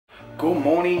Good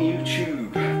morning,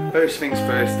 YouTube. First things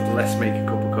first, let's make a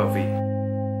cup of coffee.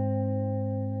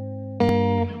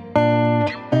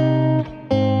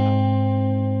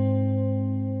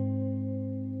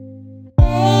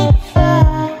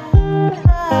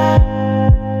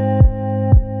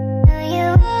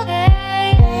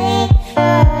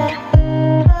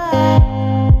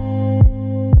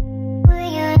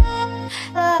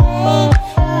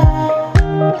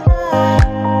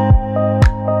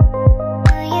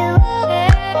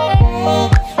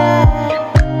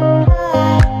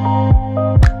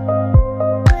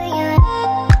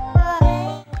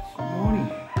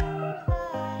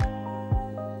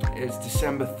 It's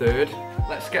December 3rd.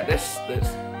 Let's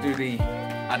do the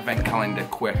advent calendar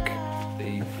quick.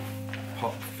 The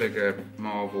Pop Figure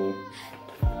Marvel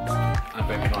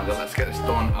advent calendar. Let's get this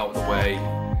done out of the way.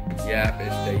 Yeah,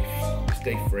 it's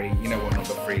day 3. You know what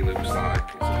number 3 looks like.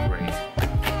 It's a 3.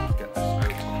 Let's get this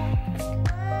open.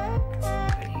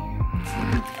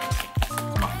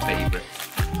 It's my favourite.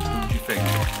 Who do you think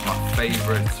my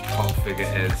favourite Pop figure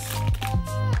is?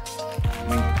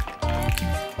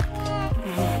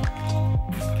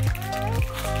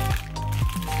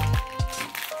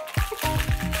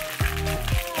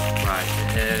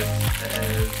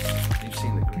 You've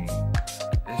seen the green.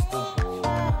 It's the ball.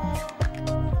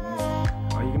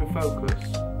 Are you gonna focus?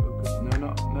 Focus. No,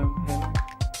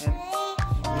 him.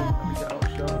 Let me get out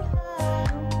shot.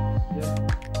 No. Yeah.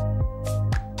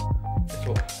 That's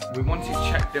what we wanted to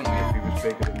check, didn't we, if he was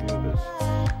bigger than the others.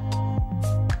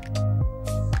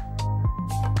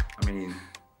 I mean,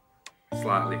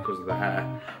 slightly because of the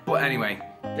hair. But anyway,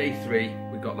 day 3,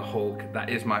 we got the Hulk. That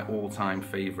is my all-time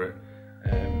favourite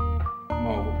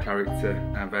Marvel character,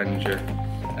 Avenger.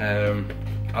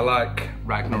 I like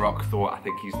Ragnarok Thor. I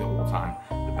think he's the all-time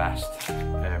the best.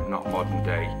 Not modern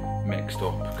day, mixed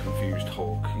up, confused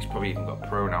Hulk. He's probably even got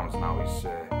pronouns now. He's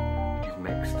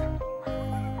mixed.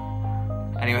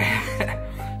 Anyway,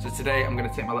 so today I'm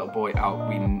gonna take my little boy out.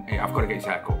 I've got to get his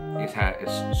hair cut. His hair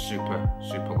is super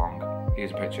long.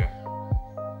 Here's a picture.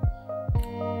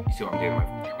 You see what I'm dealing with?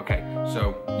 Okay,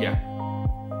 so yeah.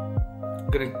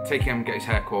 Gonna take him, get his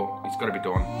hair cut, it's gotta be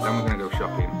done. Then we're gonna go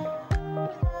shopping.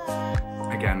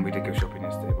 Again, we did go shopping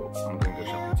yesterday, but I'm gonna go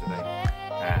shopping today.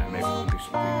 Maybe we'll do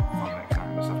something fun next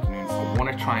time this afternoon. I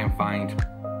wanna try and find,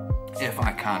 if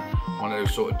I can, one of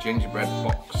those sort of gingerbread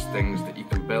box things that you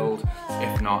can build.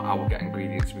 If not, I will get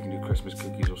ingredients, we can do Christmas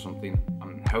cookies or something.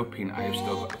 I'm hoping I have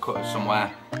still got the cutters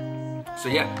somewhere. So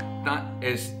yeah, that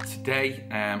is today.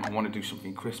 I want to do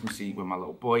something Christmassy with my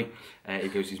little boy. He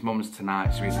goes to his mum's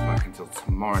tonight, so he's back until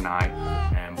tomorrow night.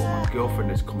 But my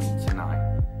girlfriend is coming tonight.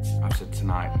 I've said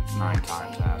tonight 9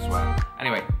 times, I swear.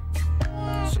 Anyway,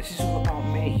 so this is all about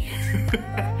me.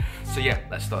 So yeah,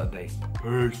 let's start the day.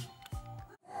 Peace.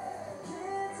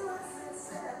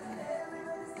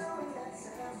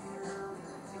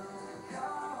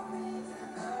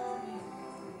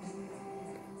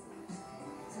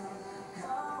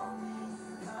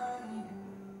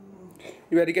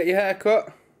 You ready to get your hair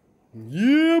cut?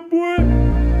 Yeah, boy!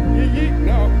 Yeah,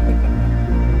 no.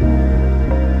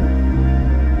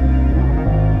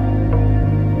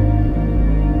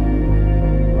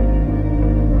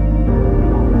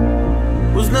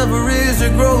 Was never easy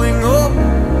growing up.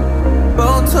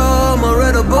 About time I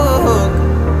read a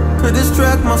book to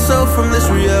distract myself from this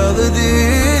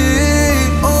reality.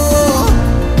 Oh,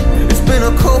 it's been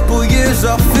a couple years,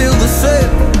 I feel the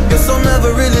same. Guess I'll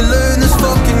never really learn this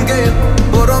fucking game,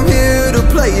 but I'm here to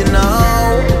play it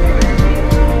now.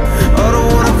 I don't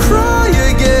wanna cry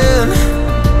again,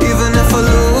 even if I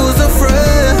lose a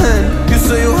friend. You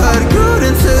say you had good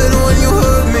intent when you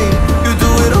hurt me. You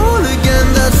do it all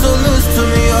again, that's so loose to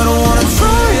me. I don't wanna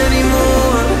try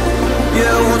anymore.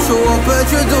 Yeah, I won't show up at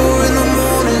your door in the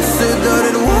morning. Said that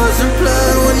it wasn't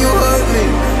planned when you hurt me.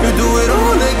 You do it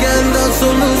all again, that's so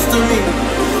loose to me.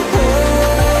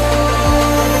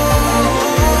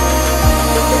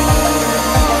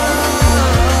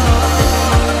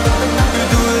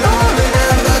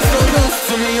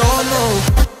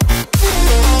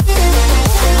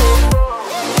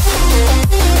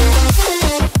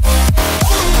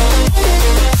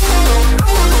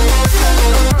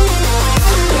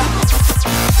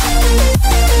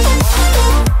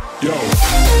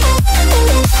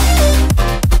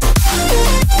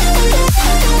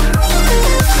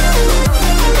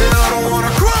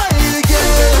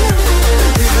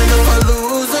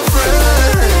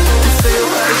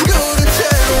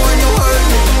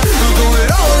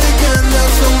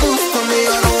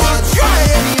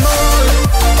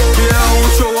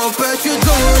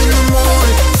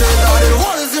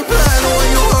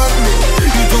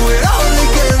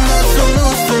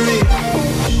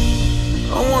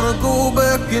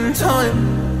 in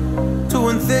time to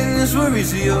when things were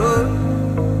easier,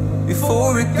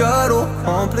 before it got all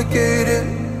complicated.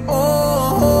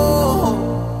 Oh,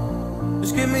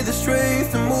 just give me the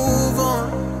strength to move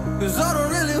on, 'cause I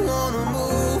don't really wanna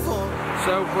move on.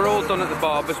 So we're all done at the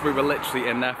barber's. We were literally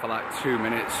in there for like 2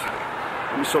 minutes.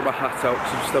 Let me sort my hat out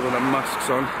because I'm still with the masks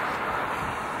on.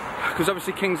 Because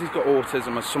obviously Kingsley's got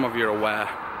autism, as some of you are aware.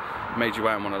 I made you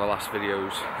aware in one of the last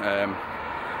videos.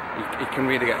 He can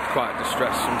really get quite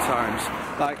distressed sometimes.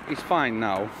 Like, he's fine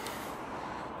now.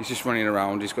 He's just running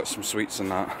around. He's got some sweets and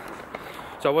that.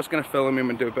 So I was going to film him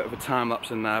and do a bit of a time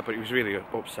lapse in there, but he was really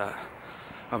upset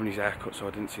having his hair cut, so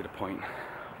I didn't see the point.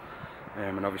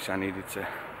 And obviously I needed to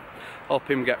help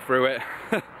him get through it.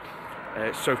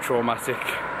 It's so traumatic.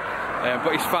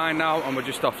 But he's fine now, and we're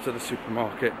just off to the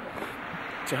supermarket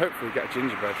to hopefully get a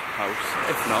gingerbread house.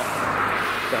 If not,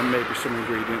 then maybe some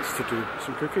ingredients to do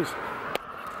some cookies.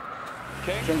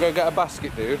 Okay. Do you want to go get a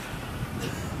basket, dude?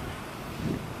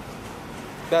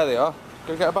 There they are.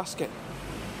 Go get a basket.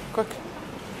 Quick.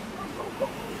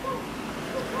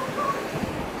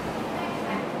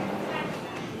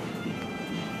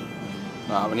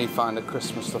 Right, we need to find the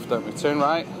Christmas stuff, don't we? Turn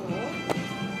right.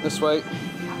 This way.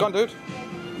 Go on, dude.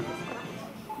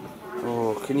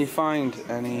 Oh, can you find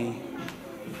any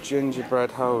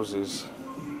gingerbread houses?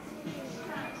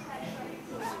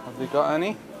 Have they got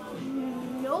any?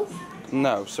 No.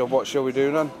 No, so what shall we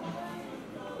do then?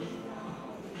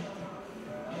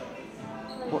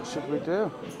 What should we do?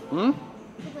 Hmm?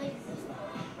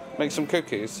 Make some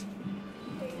cookies?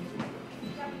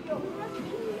 Do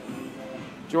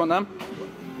you want them?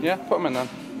 Yeah, put them in then.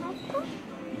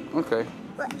 Okay.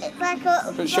 It's like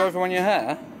a... But show everyone your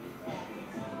hair.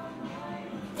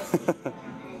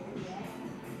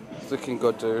 It's looking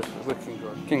good, dude. It's looking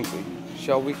good. Kingsley,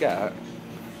 shall we get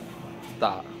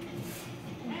that?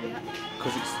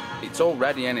 Because it's all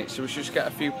ready, innit? So we should just get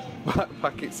a few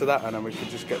packets of that, and then we could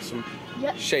just get some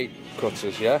shape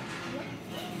cutters, yeah?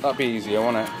 That'd be easier,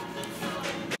 wouldn't it?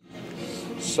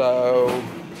 So,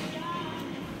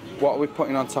 what are we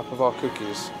putting on top of our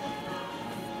cookies?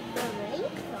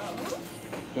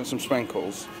 Doing some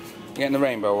sprinkles. You getting the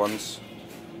rainbow ones?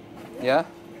 Yeah?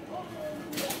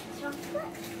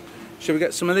 Should we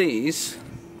get some of these?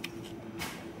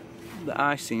 The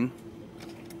icing.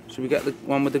 Should we get the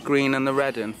one with the green and the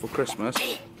red in for Christmas?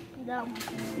 No.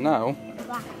 No?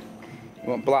 Black. You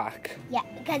want black? Yeah,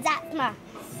 because that's my...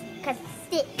 Because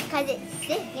it's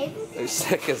sick, isn't it? It's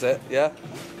sick, is it? Yeah?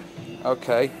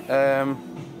 Okay.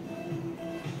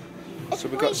 So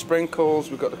we've got sprinkles,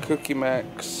 we've got the cookie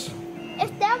mix.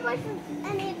 If there wasn't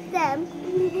any of them,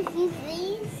 we would just use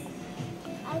these.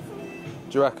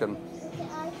 Do you reckon?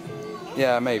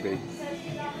 Yeah, maybe.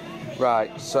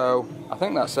 Right, so I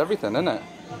think that's everything, isn't it?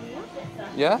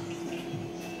 Yeah?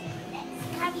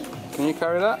 Can you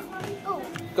carry that? Oh.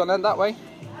 Go on then, that way.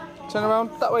 Turn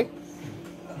around, that way.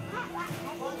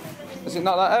 Is it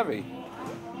not that heavy?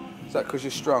 Is that because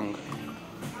you're strong?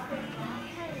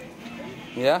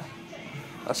 Yeah?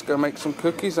 Let's go make some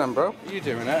cookies then, bro. What are you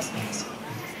doing it?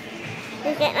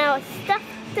 We're getting our stuff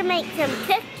to make some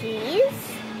cookies.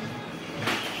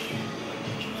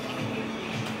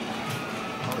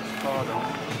 Oh, it's hard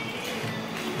on.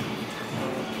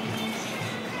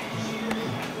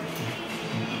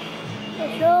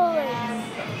 Surely.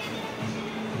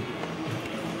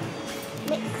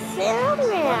 Mix it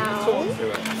around. Talk to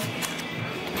it.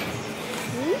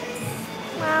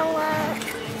 Well,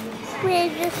 we're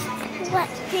just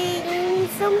collecting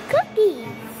some cookies.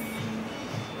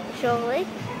 Surely.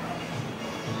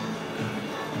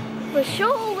 But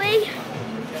surely,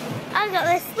 I got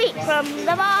this sweet from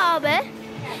the barber.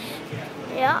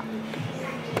 Yeah.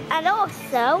 And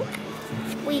also,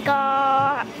 we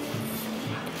got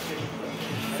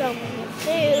some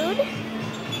food.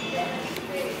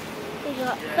 We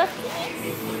got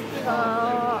cookies. We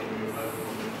got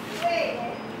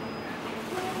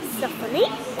stuff to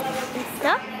eat and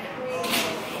stuff.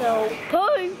 So,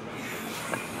 bye.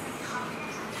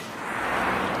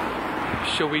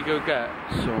 Shall we go get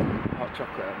some hot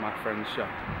chocolate at my friend's shop?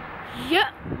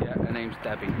 Yeah. Yeah, her name's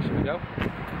Debbie. Shall we go?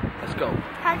 Let's go.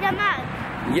 Has a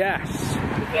mug? Yes.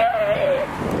 Yeah.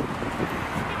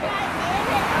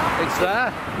 It's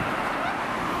there.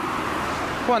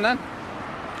 Come on then.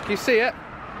 Can you see it?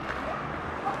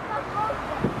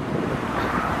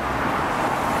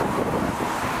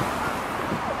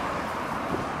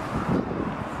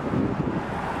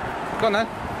 Go on then.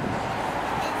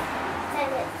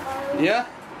 Yeah?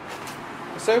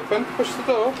 It's open. Push the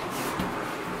door.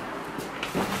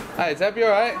 Hey Deb, you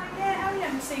alright? Yeah, I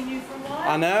haven't seen you for a while.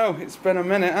 I know, it's been a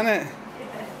minute, hasn't it?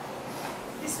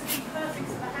 This would be perfect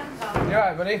for the handbag. You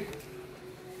alright, buddy?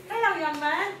 Hello, young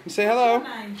man. You say hello. What's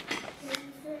your name?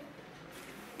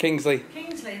 Kingsley.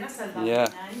 Kingsley, that's a lovely Yeah.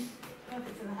 name.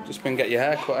 Perfect for the house. Just been get your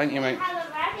hair cut, ain't you, mate? I have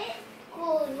a rabbit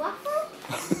called Waffle.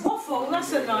 Waffle,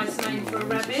 that's a nice name for a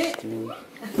rabbit.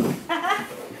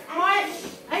 Right,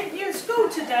 ain't you at school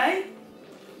today?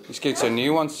 You're going to a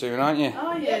new one soon, aren't you?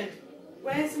 Are you?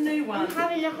 Where's the new one? I'm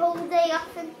having a whole day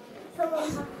off and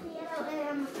someone's happy about it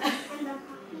and I'm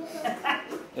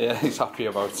happy. Yeah, he's happy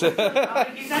about it. I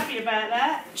think he's happy about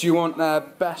that. Do you want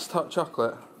best hot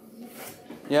chocolate?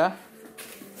 Yeah?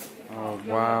 Oh,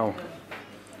 wow. What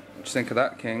do you think of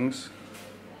that, Kings?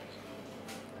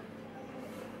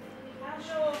 How's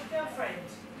your girlfriend?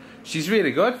 She's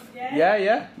really good. Yeah?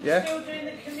 Yeah. Still doing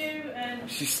the commute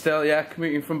and... She's still,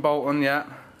 commuting from Bolton, yeah.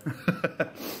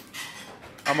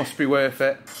 That must be worth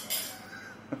it.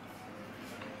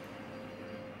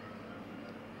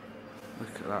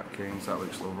 Look at that, Kings. That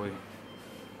looks lovely.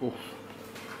 Oof.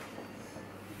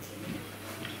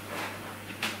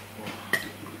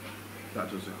 That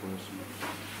does look awesome.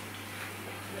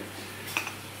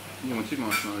 You wanted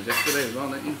marshmallows yesterday as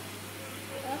well, didn't you?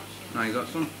 Yeah. Now you got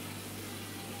some?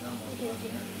 You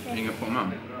going to put them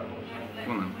on?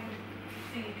 Come on then.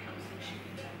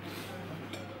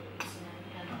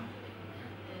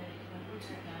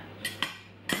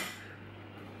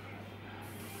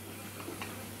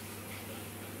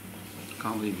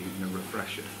 Can't believe you're eating a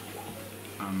refresher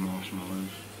and marshmallows.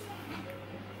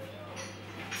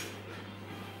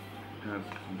 Have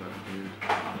some better food.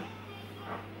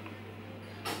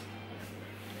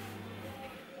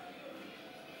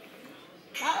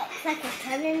 That looks like a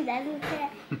cannon, doesn't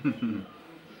it?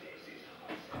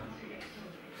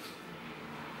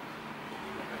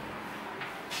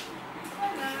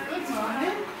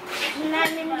 And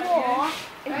I'm in war.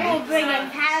 And we'll bring a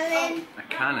cannon. A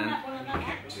cannon?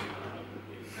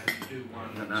 Isn't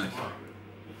that nice?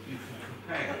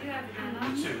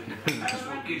 That's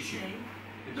what gives you.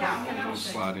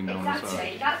 Sliding down the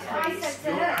side. That's what I said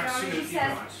to her. She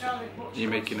says, Are you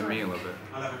making a meal of it?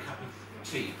 I'll have a cup of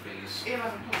tea, please. He'll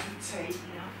have a pot of tea.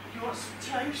 You want some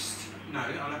toast? No,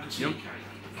 I'll have a tea Yep. cake.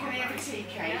 Can I have a tea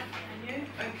cake? And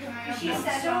can I have she one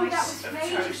said, slice oh, that was of from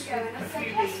ages toast ago. And I with said, a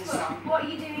few yes, beans but on? what are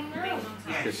you doing now?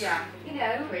 Yes. Yeah. You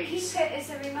know, Please. keep it as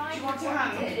a reminder Do you want of a what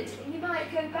hand? you did. And you might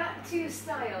go back to your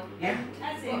style. Yeah.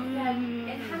 As in,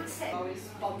 enhance it. Always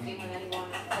bonding with anyone.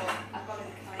 I thought, I've got to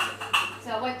kind of. So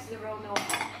I went to the Royal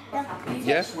North. What's happening?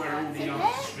 Yeah? Where all the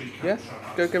artistry Yeah? comes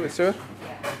from. Go give it to her.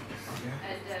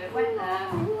 And went there.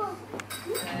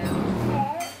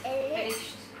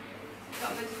 Finished.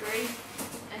 Got my degree.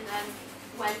 And then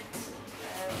went.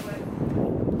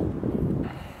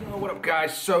 What up,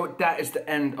 guys? So that is the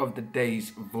end of the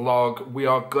day's vlog. We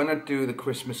are gonna do the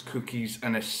Christmas cookies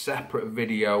in a separate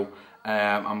video.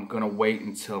 I'm gonna wait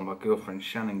until my girlfriend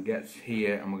Shannon gets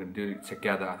here and we're gonna do it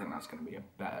together. I think that's gonna be a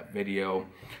better video.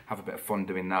 Have a bit of fun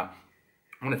doing that.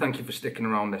 I want to thank you for sticking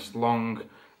around this long,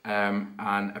 and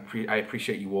I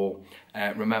appreciate you all.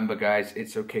 Remember, guys,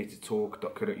 it's okay to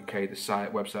talk.co.uk. The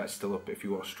website is still up if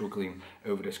you are struggling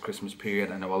over this Christmas period.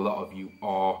 I know a lot of you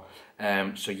are.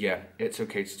 So yeah, it's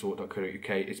okay to talk.co.uk.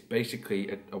 It's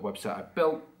basically a website I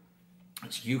built.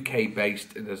 It's UK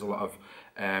based. There's a lot of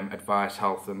advice,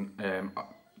 health, and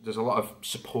there's a lot of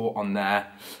support on there.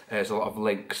 There's a lot of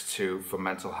links for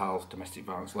mental health, domestic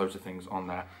violence, loads of things on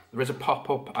there. There is a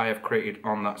pop-up I have created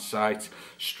on that site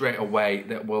straight away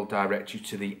that will direct you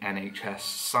to the NHS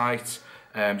site.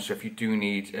 So if you do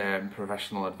need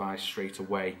professional advice straight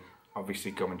away,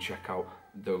 obviously go and check out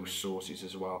those sources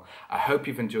as well. I hope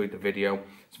you've enjoyed the video.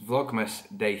 It's Vlogmass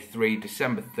Day 3,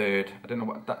 December 3rd. I don't know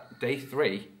what that, Day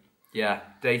 3? Yeah,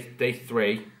 day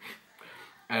 3.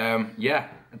 Yeah,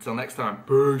 until next time.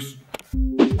 Peace.